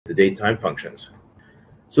the date time functions.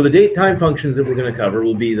 So the date time functions that we're going to cover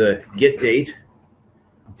will be the getDate,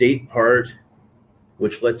 DatePart,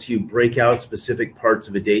 which lets you break out specific parts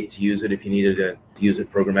of a date to use it if you needed to use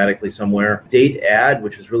it programmatically somewhere. DateAdd,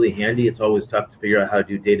 which is really handy. It's always tough to figure out how to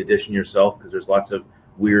do date addition yourself because there's lots of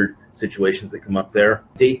weird situations that come up there.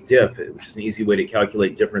 DateDip, which is an easy way to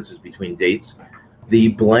calculate differences between dates. The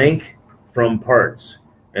blank from parts,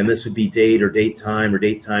 and this would be date or date time or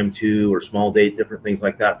date time to or small date, different things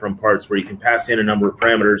like that from parts where you can pass in a number of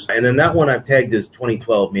parameters. And then that one I've tagged as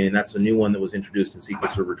 2012, meaning that's a new one that was introduced in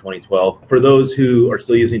SQL Server 2012. For those who are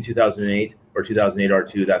still using 2008 or 2008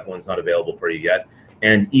 R2, that one's not available for you yet.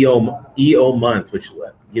 And EO month, which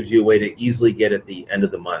gives you a way to easily get at the end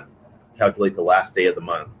of the month, calculate the last day of the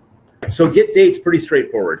month. So getDate's pretty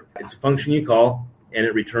straightforward. It's a function you call, and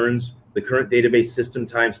it returns the current database system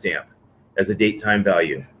timestamp as a date time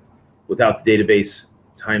value without the database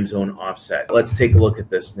time zone offset. Let's take a look at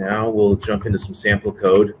this now. We'll jump into some sample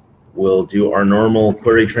code. We'll do our normal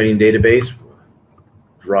query training database,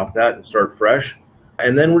 drop that and start fresh.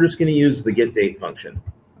 And then we're just going to use the getDate function.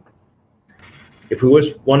 If we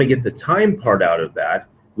want to get the time part out of that,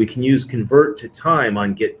 we can use convert to time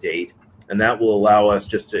on getDate, and that will allow us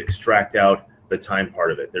just to extract out the time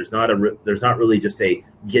part of it. There's not really just a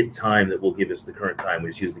get time that will give us the current time.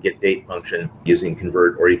 We just use the getDate function using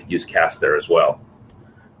convert, or you could use cast there as well.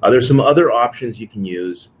 There's some other options you can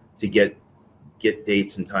use to get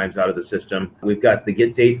dates and times out of the system. We've got the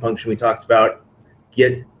getDate function we talked about,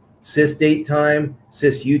 get sys date time,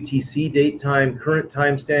 sys UTC date time, current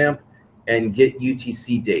timestamp, and get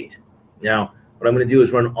UTC date. Now, what I'm going to do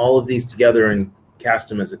is run all of these together and cast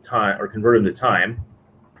them as a time, or convert them to time.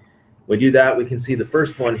 We do that, we can see the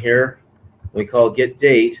first one here, we call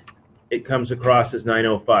getDate. It comes across as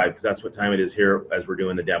 9:05 because that's what time it is here as we're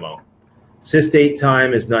doing the demo. Sys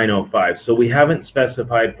time is 9:05, so we haven't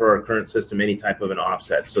specified for our current system any type of an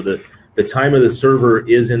offset. So the time of the server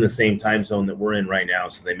is in the same time zone that we're in right now,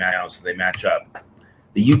 so they match up.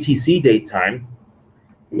 The UTC date time,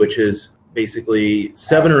 which is basically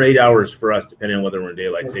 7 or 8 hours for us, depending on whether we're in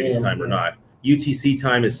daylight savings time or not. UTC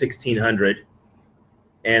time is 1600.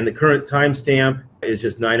 And the current timestamp is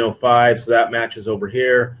just 9:05, so that matches over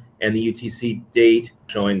here. And the UTC date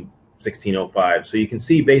showing 16:05. So you can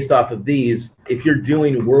see based off of these, if you're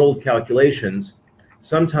doing world calculations,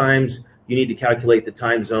 sometimes you need to calculate the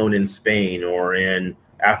time zone in Spain or in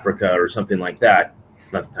Africa or something like that.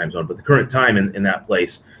 Not the time zone, but the current time in that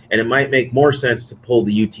place. And it might make more sense to pull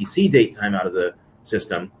the UTC date time out of the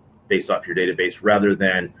system based off your database rather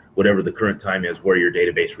than whatever the current time is where your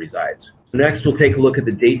database resides. Next, we'll take a look at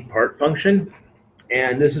the DatePart function.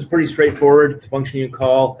 And this is pretty straightforward. It's a function you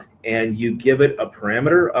call, and you give it a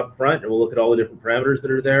parameter up front, and we'll look at all the different parameters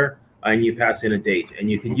that are there, and you pass in a date. And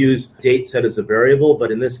you can use date set as a variable, but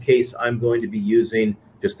in this case, I'm going to be using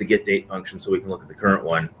just the getDate function so we can look at the current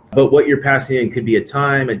one. But what you're passing in could be a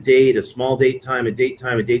time, a date, a small date time, a date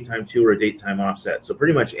time to, or a date time offset. So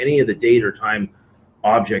pretty much any of the date or time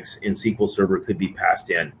objects in SQL Server could be passed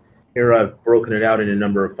in. Here I've broken it out in a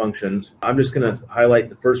number of functions. I'm just going to highlight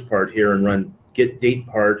the first part here and run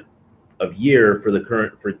getDatePart of year for the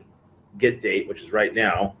current, for getDate, which is right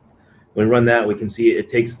now. When we run that, we can see it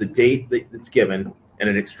takes the date that's given and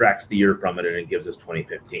it extracts the year from it, and it gives us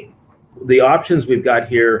 2015. The options we've got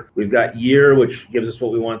here, we've got year, which gives us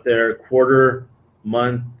what we want there, quarter,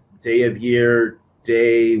 month, day of year,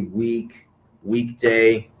 day, week,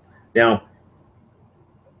 weekday. Now,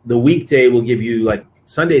 the weekday will give you like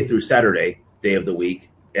Sunday through Saturday, day of the week,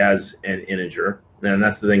 as an integer. And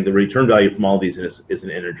that's the thing, the return value from all of these is an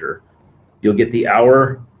integer. You'll get the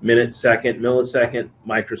hour, minute, second, millisecond,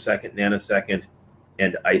 microsecond, nanosecond,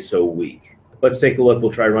 and ISO week. Let's take a look.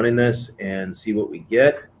 We'll try running this and see what we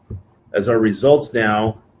get. As our results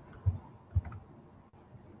now,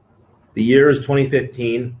 the year is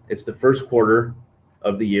 2015. It's the first quarter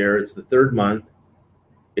of the year. It's the third month.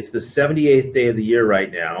 It's the 78th day of the year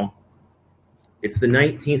right now. It's the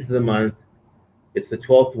 19th of the month. It's the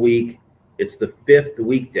 12th week. It's the 5th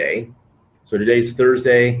weekday. So today's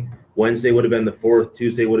Thursday. Wednesday would have been the 4th.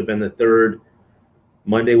 Tuesday would have been the 3rd.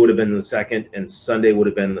 Monday would have been the 2nd. And Sunday would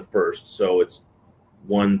have been the 1st. So it's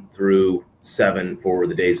 1 through 7 for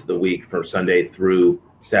the days of the week from Sunday through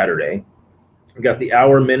Saturday. We've got the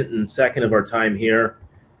hour, minute, and second of our time here.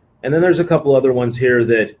 And then there's a couple other ones here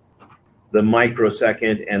that the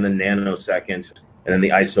microsecond and the nanosecond, and then the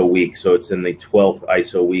ISO week. So it's in the 12th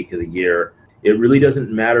ISO week of the year. It really doesn't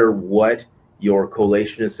matter what your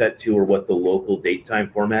collation is set to or what the local date time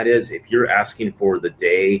format is. If you're asking for the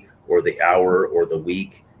day or the hour or the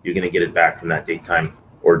week, you're going to get it back from that date time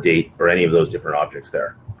or date or any of those different objects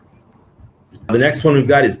there. The next one we've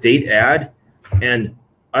got is DateAdd, and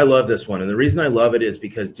I love this one. And the reason I love it is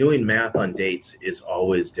because doing math on dates is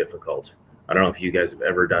always difficult. I don't know if you guys have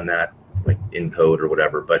ever done that, like in code or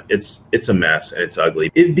whatever, but it's a mess and it's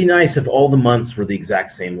ugly. It'd be nice if all the months were the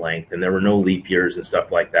exact same length and there were no leap years and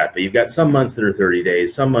stuff like that. But you've got some months that are 30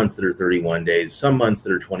 days, some months that are 31 days, some months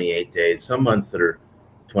that are 28 days, some months that are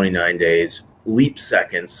 29 days, leap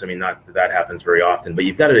seconds. I mean, not that that happens very often, but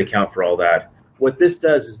you've got to account for all that. What this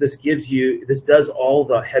does is this does all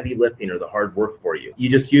the heavy lifting or the hard work for you. You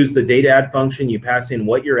just use the DateAdd function, you pass in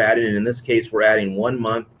what you're adding, and in this case, we're adding 1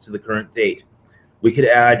 month to the current date. We could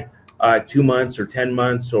add 2 months or 10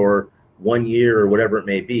 months or 1 year or whatever it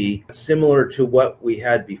may be, similar to what we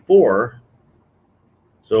had before.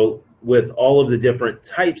 So with all of the different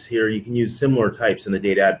types here, you can use similar types in the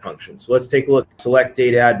DateAdd function. So let's take a look. Select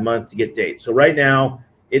DateAdd month to get date. So right now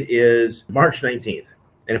it is March 19th.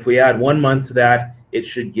 And if we add 1 month to that, it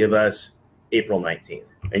should give us April 19th.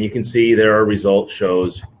 And you can see there our result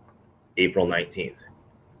shows April 19th.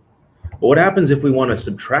 But what happens if we want to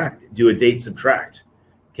subtract, do a date subtract?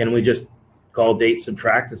 Can we just call date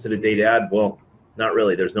subtract instead of DateAdd? Well, not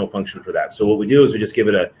really. There's no function for that. So what we do is we just give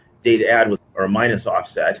it a DateAdd with or a minus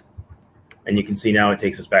offset. And you can see now it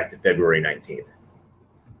takes us back to February 19th.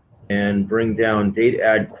 And bring down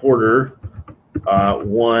DateAdd quarter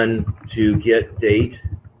 1 to get date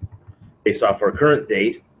based off our current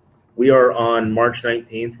date. We are on March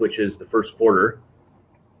 19th, which is the first quarter.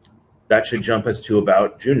 That should jump us to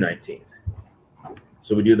about June 19th.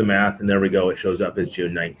 So we do the math, and there we go. It shows up as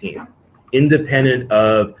June 19th. Independent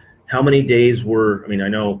of how many days were, I mean, I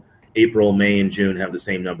know April, May, and June have the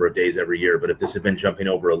same number of days every year, but if this had been jumping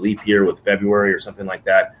over a leap year with February or something like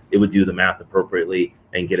that, it would do the math appropriately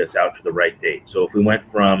and get us out to the right date. So if we went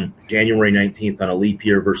from January 19th on a leap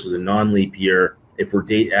year versus a non-leap year, if we're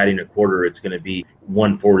date adding a quarter, it's going to be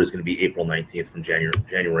 1 forward is going to be April 19th from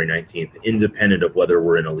January 19th, independent of whether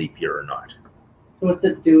we're in a leap year or not. So what's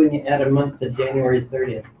it do when you add a month to January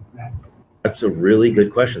 30th? That's a really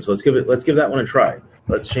good question. So let's give that one a try.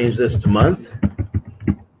 Let's change this to month.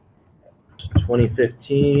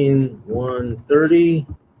 2015 1/30.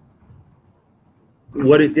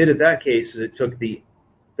 What it did at that case is it took the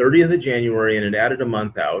 30th of January and it added a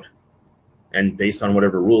month out, and based on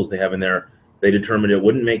whatever rules they have in there, they determined it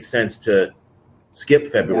wouldn't make sense to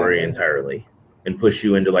skip February entirely and push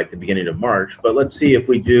you into like the beginning of March. But let's see if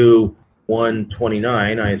we do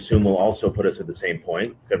 1/29, I assume will also put us at the same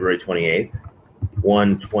point, February 28th.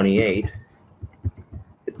 1/28,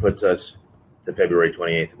 it puts us to February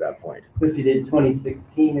 28th at that point. If you did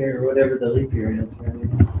 2016 or whatever the leap year is, right?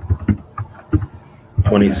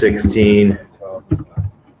 2016.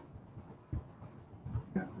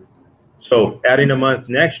 So adding a month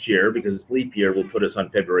next year, because it's leap year, will put us on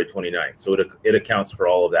February 29th. So it accounts for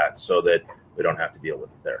all of that so that we don't have to deal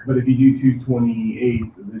with it there. But if you do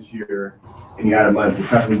 2/28 of this year and you add a month,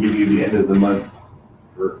 it's not going to give you the end of the month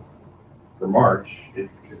for March.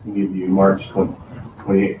 It's just going to give you March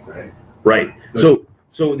 28th, right? Right. So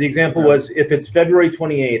the example was if it's February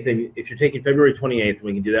 28th, and if you're taking February 28th, and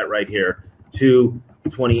we can do that right here, to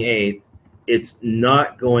 28th, it's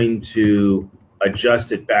not going to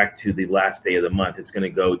adjust it back to the last day of the month. It's going to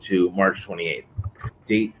go to March 28th.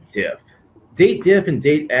 DateDip. DateDip and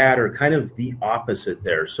DateAdd are kind of the opposite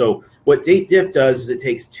there. So what DateDip does is it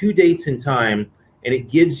takes 2 dates in time and it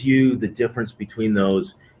gives you the difference between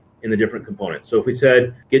those in the different components. So if we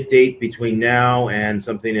said get date between now and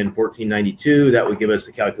something in 1492, that would give us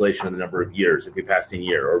the calculation of the number of years if we passed in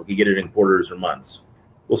year, or we could get it in quarters or months.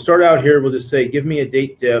 We'll start out here, we'll just say give me a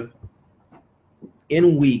DateDip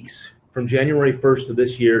in weeks from January 1st of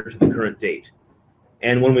this year to the current date.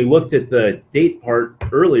 And when we looked at the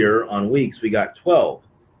DatePart earlier on weeks, we got 12.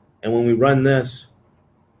 And when we run this,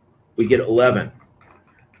 we get 11.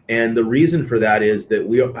 And the reason for that is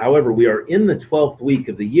that however, we are in the 12th week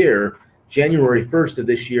of the year. January 1st of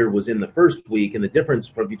this year was in the first week, and the difference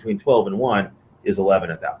between 12 and 1 is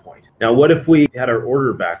 11 at that point. Now, what if we had our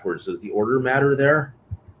order backwards? Does the order matter there?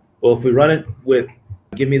 Well, if we run it with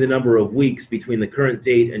give me the number of weeks between the current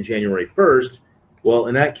date and January 1st, well,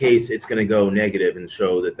 in that case, it's going to go negative and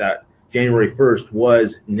show that January 1st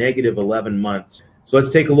was negative 11 months. So let's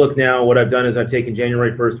take a look now. What I've done is I've taken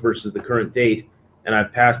January 1st versus the current date, and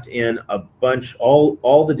I've passed in a bunch,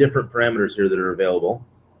 all the different parameters here that are available.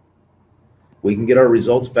 We can get our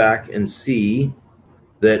results back and see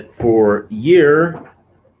that for year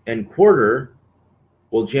and quarter,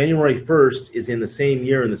 well, January 1st is in the same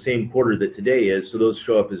year and the same quarter that today is, so those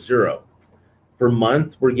show up as 0. For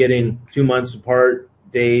month, we're getting 2 months apart,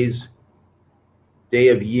 days, day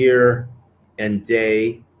of year, and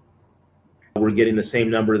day. We're getting the same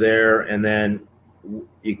number there, and then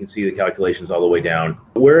you can see the calculations all the way down.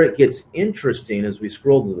 Where it gets interesting as we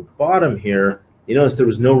scroll to the bottom here, you notice there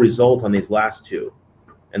was no result on these last two.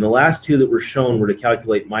 And the last two that were shown were to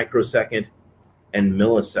calculate microsecond and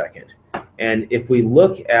millisecond. And if we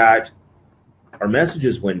look at our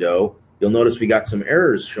messages window, you'll notice we got some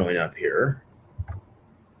errors showing up here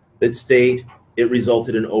that state it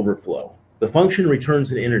resulted in overflow. The function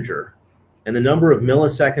returns an integer, and the number of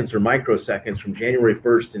milliseconds or microseconds from January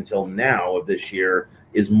 1st until now of this year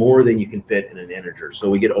is more than you can fit in an integer. So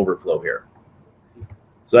we get overflow here.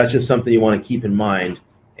 So that's just something you want to keep in mind.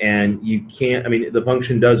 And you can't, I mean, the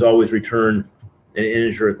function does always return an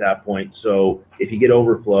integer at that point. So if you get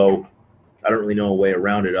overflow, I don't really know a way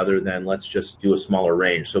around it other than let's just do a smaller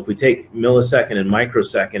range. So if we take millisecond and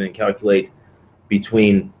microsecond and calculate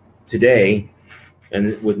between today,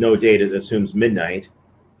 and with no date, it assumes midnight.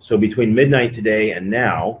 So between midnight today and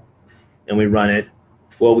now, and we run it,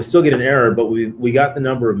 well, we still get an error, but we got the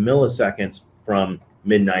number of milliseconds from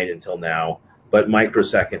midnight until now, but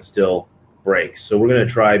microseconds still breaks. So we're going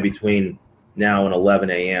to try between now and 11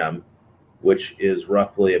 a.m., which is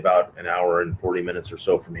roughly about an hour and 40 minutes or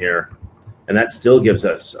so from here. And that still gives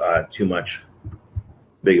us too much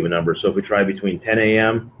big of a number. So if we try between 10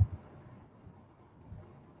 a.m.,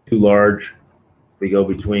 too large. We go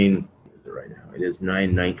between, right now it is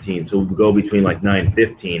 9:19, so we'll go between like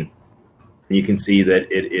 9:15, and you can see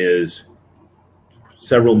that it is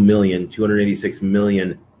several million, 286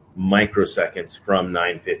 million microseconds from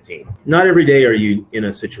 9:15. Not every day are you in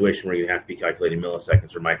a situation where you have to be calculating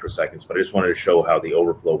milliseconds or microseconds, but I just wanted to show how the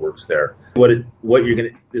overflow works there.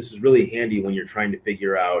 This is really handy when you're trying to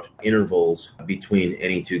figure out intervals between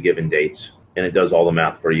any two given dates, and it does all the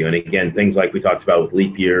math for you. And again, things like we talked about with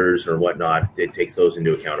leap years or whatnot, it takes those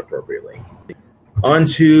into account appropriately. On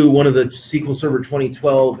to one of the SQL Server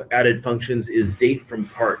 2012 added functions is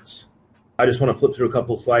DateFromParts. I just want to flip through a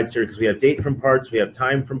couple slides here because we have DateFromParts, we have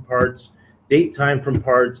TimeFromParts,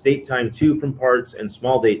 DateTimeFromParts, DateTime2FromParts, and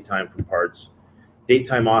small DateTimeFromParts,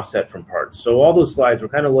 DateTimeOffsetFromParts. So all those slides, we're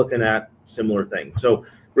kind of looking at similar things. So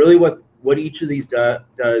really what each of these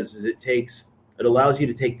does is it allows you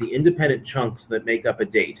to take the independent chunks that make up a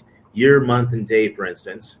date, year, month, and day, for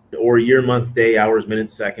instance, or year, month, day, hours,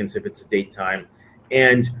 minutes, seconds, if it's a date time,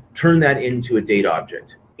 and turn that into a date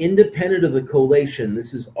object. Independent of the collation,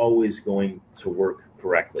 this is always going to work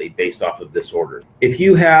correctly based off of this order. If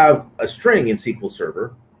you have a string in SQL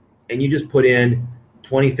Server and you just put in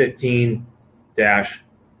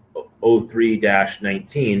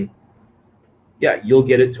 2015-03-19, yeah, you'll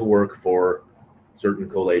get it to work for certain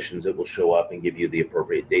collations. It will show up and give you the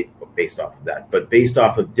appropriate date based off of that. But based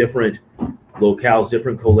off of different locales,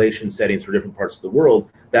 different collation settings for different parts of the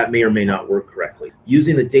world, that may or may not work correctly.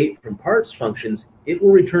 Using the DateFromParts functions, it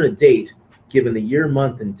will return a date given the year,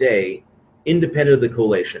 month, and day, independent of the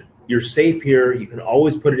collation. You're safe here. You can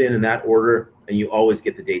always put it in that order, and you always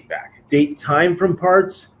get the date back.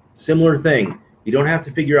 DateTimeFromParts, similar thing. You don't have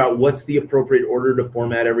to figure out what's the appropriate order to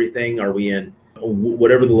format everything. Are we in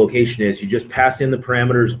whatever the location is? You just pass in the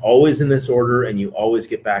parameters, always in this order, and you always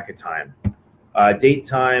get back a time. Date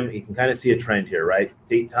time, you can kind of see a trend here, right?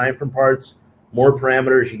 DateTimeFromParts, more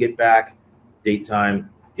parameters you get back, date time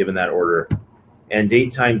given that order. And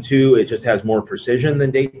date time too, it just has more precision than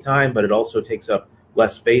date time, but it also takes up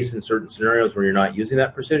less space in certain scenarios where you're not using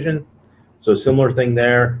that precision. So similar thing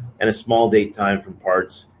there, and a small date time from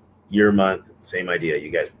parts, year, month, same idea,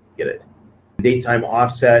 you guys get it. Date time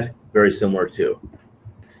offset, very similar too.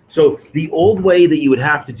 So the old way that you would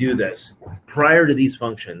have to do this prior to these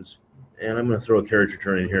functions, and I'm going to throw a carriage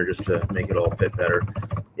return in here just to make it all fit better.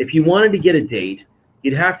 If you wanted to get a date,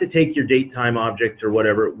 you'd have to take your date time object or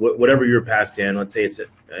whatever you're passed in, let's say it's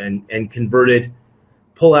and convert it,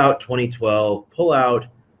 pull out 2012, pull out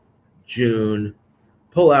June,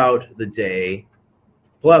 pull out the day,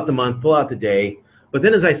 pull out the month, pull out the day. But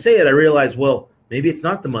then as I say it, I realize, well, maybe it's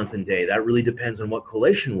not the month and day. That really depends on what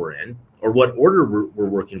collation we're in or what order we're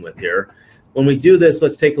working with here. When we do this,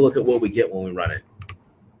 let's take a look at what we get when we run it.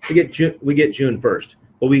 We get June 1st.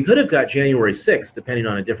 Well, we could have got January 6th, depending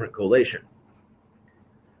on a different collation.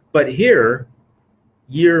 But here,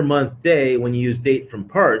 year, month, day, when you use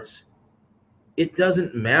DateFromParts, it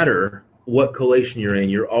doesn't matter what collation you're in.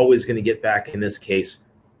 You're always going to get back, in this case,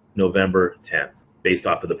 November 10th, based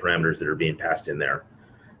off of the parameters that are being passed in there.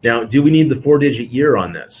 Now, do we need the 4-digit year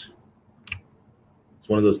on this? It's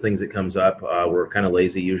one of those things that comes up. We're kind of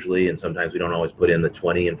lazy usually, and sometimes we don't always put in the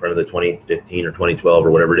 20 in front of the 2015 or 2012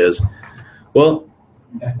 or whatever it is. Well,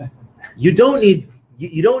 you don't need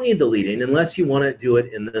the leading unless you want to do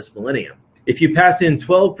it in this millennium. If you pass in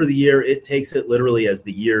 12 for the year, it takes it literally as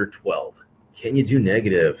the year 12. Can you do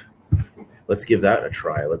negative? Let's give that a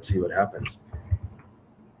try. Let's see what happens.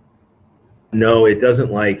 No, it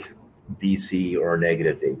doesn't like BC or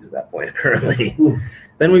negative dates at that point, apparently.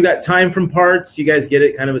 Then we've got time from parts. You guys get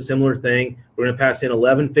it, kind of a similar thing. We're going to pass in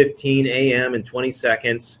 11:15 a.m. and 20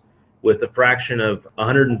 seconds with a fraction of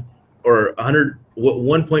 100 or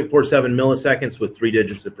 1.47 milliseconds with 3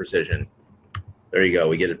 digits of precision. There you go.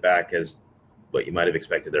 We get it back as what you might have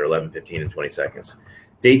expected there, 11:15 and 20 seconds.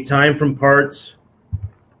 Date time from parts.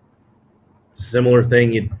 Similar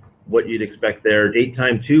thing, what you'd expect there. Date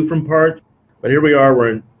time 2 from parts. But here we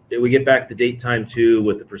are, we get back to date time 2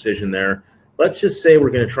 with the precision there. Let's just say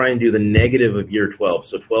we're going to try and do the negative of year 12,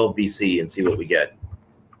 so 12 BC, and see what we get.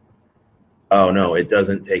 Oh no, it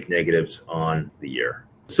doesn't take negatives on the year.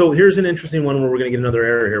 So here's an interesting one where we're going to get another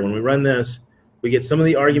error here. When we run this, we get some of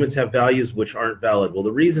the arguments have values which aren't valid. Well,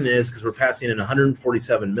 the reason is because we're passing in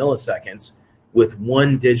 147 milliseconds with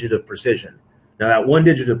 1 digit of precision. Now that 1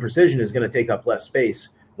 digit of precision is going to take up less space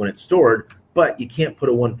when it's stored, but you can't put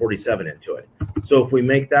a 147 into it. So if we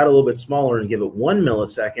make that a little bit smaller and give it 1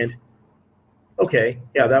 millisecond, okay,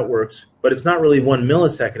 yeah, that works. But it's not really 1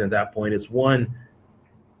 millisecond at that point. It's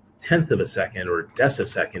 1/10 of a second or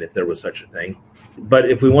decasecond if there was such a thing. But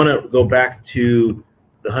if we want to go back to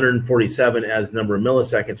the 147 as number of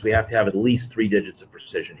milliseconds, we have to have at least 3 digits of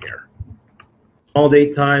precision here. Small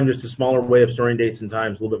date time, just a smaller way of storing dates and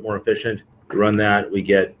times, a little bit more efficient. We run that, we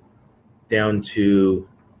get down to,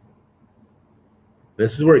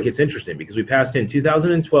 this is where it gets interesting because we passed in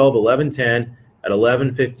 2012, 11:10 at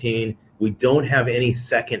 11:15. We don't have any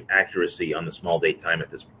second accuracy on the small date time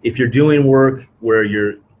at this point. If you're doing work where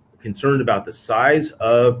you're concerned about the size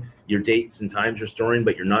of your dates and times you're storing,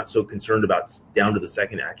 but you're not so concerned about down to the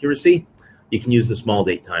second accuracy, you can use the small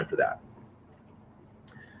date time for that.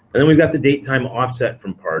 And then we've got the date time offset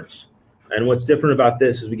from parts. And what's different about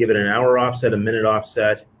this is we give it an hour offset, a minute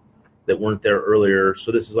offset that weren't there earlier.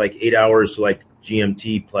 So this is like 8 hours, so like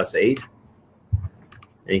GMT plus 8.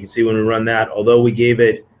 And you can see when we run that, although we gave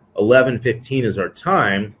it 11:15 as our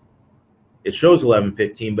time, it shows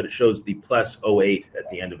 11:15, but it shows the plus 08 at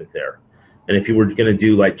the end of it there. And if you were going to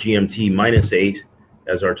do like GMT minus 8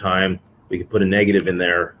 as our time, we could put a negative in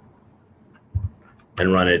there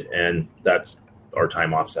and run it, and that's our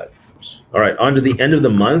time offset. All right, on to the end of the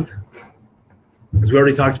month. As we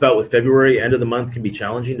already talked about with February, end of the month can be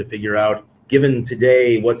challenging to figure out, given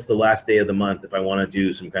today, what's the last day of the month if I want to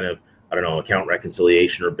do some kind of, I don't know, account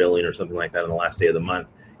reconciliation or billing or something like that on the last day of the month.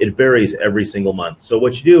 It varies every single month. So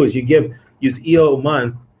what you do is you use EO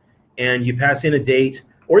month and you pass in a date,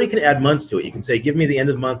 or you can add months to it. You can say, give me the end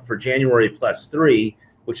of the month for January plus 3,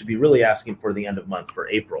 which would be really asking for the end of month for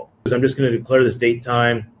April. So I'm just going to declare this date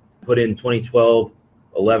time, put in 2012,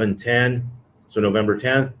 11/10, so November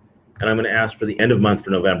 10th, and I'm going to ask for the end of month for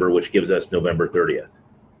November, which gives us November 30th.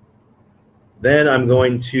 Then I'm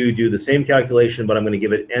going to do the same calculation, but I'm going to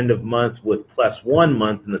give it end of month with plus 1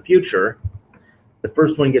 month in the future. The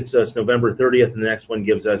first one gets us November 30th, and the next one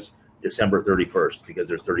gives us December 31st, because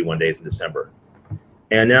there's 31 days in December.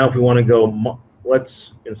 And now if we want to go,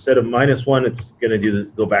 let's, instead of -1, it's going to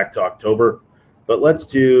go back to October, but let's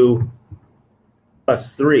do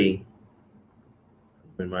plus 3,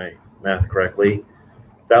 in my math correctly.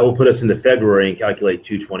 That will put us into February and calculate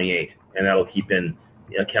 228, and that'll keep in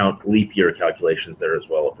account leap year calculations there as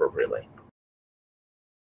well appropriately.